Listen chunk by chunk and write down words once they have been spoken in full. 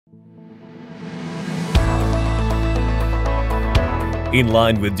in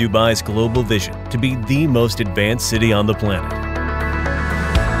line with Dubai's global vision to be the most advanced city on the planet.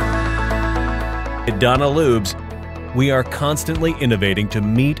 At danalubes, we are constantly innovating to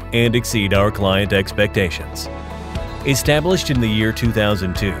meet and exceed our client expectations. Established in the year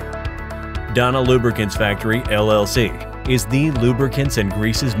 2002, Dana Lubricants Factory LLC is the lubricants and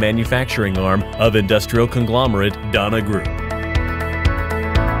greases manufacturing arm of industrial conglomerate Dana Group.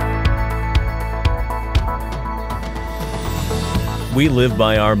 We live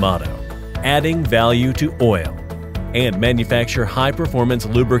by our motto, adding value to oil, and manufacture high-performance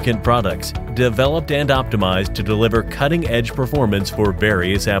lubricant products developed and optimized to deliver cutting-edge performance for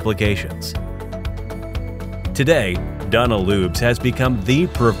various applications. Today, danalubes has become the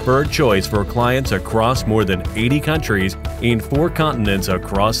preferred choice for clients across more than 80 countries in 4 continents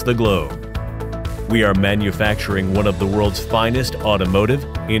across the globe. We are manufacturing one of the world's finest automotive,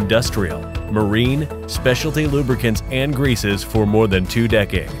 industrial, marine, specialty lubricants and greases for more than 2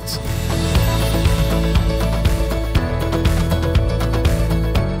 decades.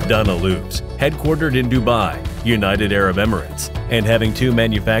 danalubes, headquartered in Dubai, United Arab Emirates, and having 2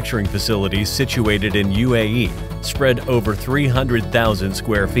 manufacturing facilities situated in UAE, spread over 300,000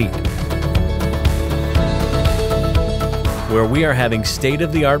 square feet, where we are having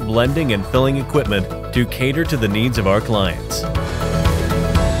state-of-the-art blending and filling equipment to cater to the needs of our clients.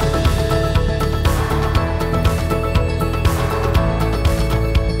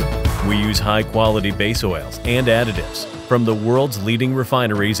 We use high-quality base oils and additives from the world's leading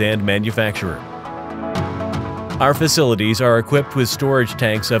refineries and manufacturers. Our facilities are equipped with storage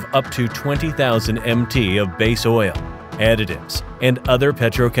tanks of up to 20,000 MT of base oil, additives, and other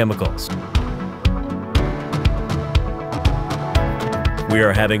petrochemicals. We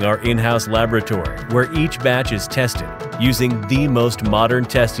are having our in-house laboratory where each batch is tested using the most modern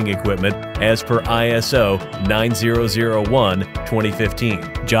testing equipment as per ISO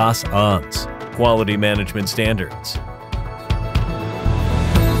 9001:2015 JOS quality management standards.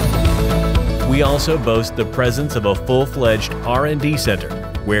 We also boast the presence of a full-fledged R&D center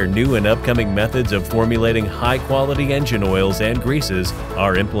where new and upcoming methods of formulating high-quality engine oils and greases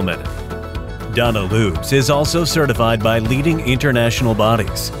are implemented. danalubes is also certified by leading international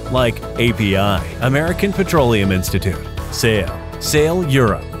bodies like API, American Petroleum Institute, SAIL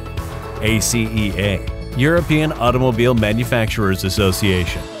Europe, ACEA, European Automobile Manufacturers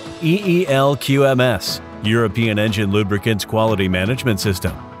Association, EELQMS, European Engine Lubricants Quality Management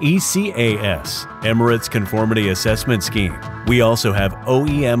System, ECAS, Emirates Conformity Assessment Scheme. We also have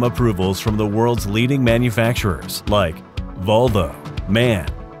OEM approvals from the world's leading manufacturers like Volvo, MAN,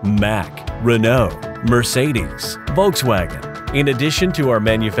 Mack, Renault, Mercedes, Volkswagen. In addition to our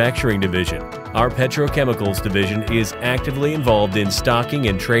manufacturing division, our petrochemicals division is actively involved in stocking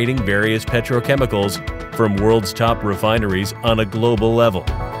and trading various petrochemicals from world's top refineries on a global level.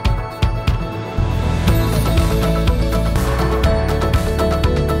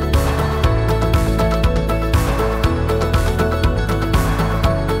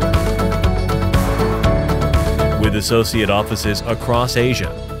 With associate offices across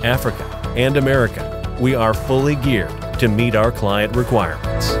Asia, Africa, and America, we are fully geared to meet our client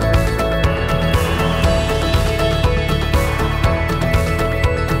requirements.